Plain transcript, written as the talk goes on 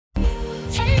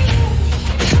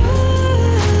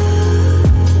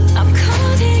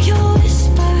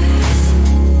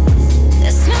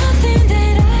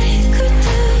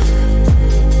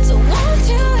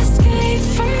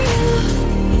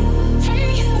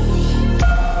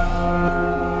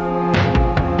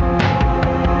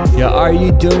Yeah, are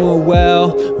you doing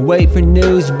well? Wait for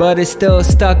news, but it's still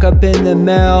stuck up in the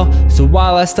mail. So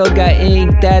while I still got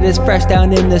ink that is fresh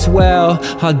down in this well,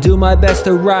 I'll do my best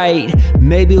to write,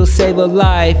 maybe it'll save a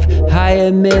life. I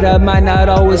admit I might not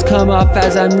always come off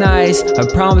as I'm nice. I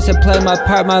promise to play my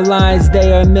part, my lines,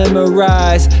 they are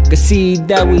memorized. Concede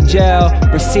that we gel,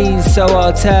 proceed so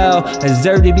I'll tell. I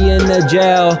deserve to be in the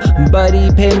jail, but he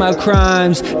paid my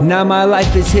crimes. Now my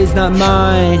life is his, not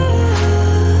mine.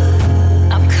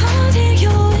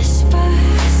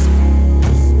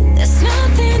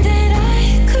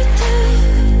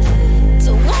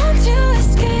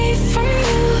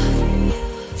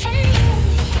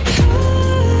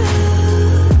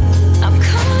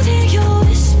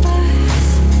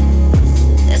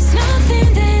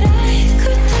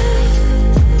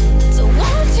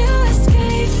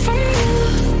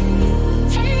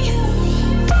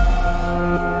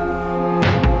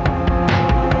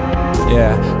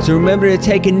 Yeah, so remember to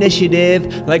take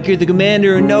initiative, like you're the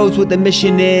commander who knows what the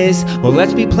mission is. Well,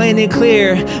 let's be plain and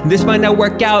clear, this might not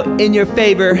work out in your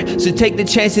favor, so take the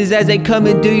chances as they come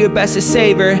and do your best to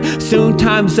savor. Soon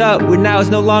time's up, where now is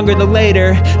no longer the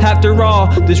later. After all,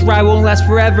 this ride won't last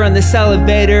forever on this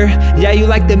elevator. Yeah, you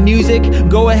like the music?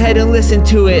 Go ahead and listen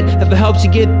to it, if it helps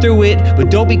you get through it, but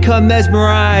don't become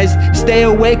mesmerized. Stay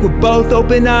awake with both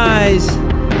open eyes.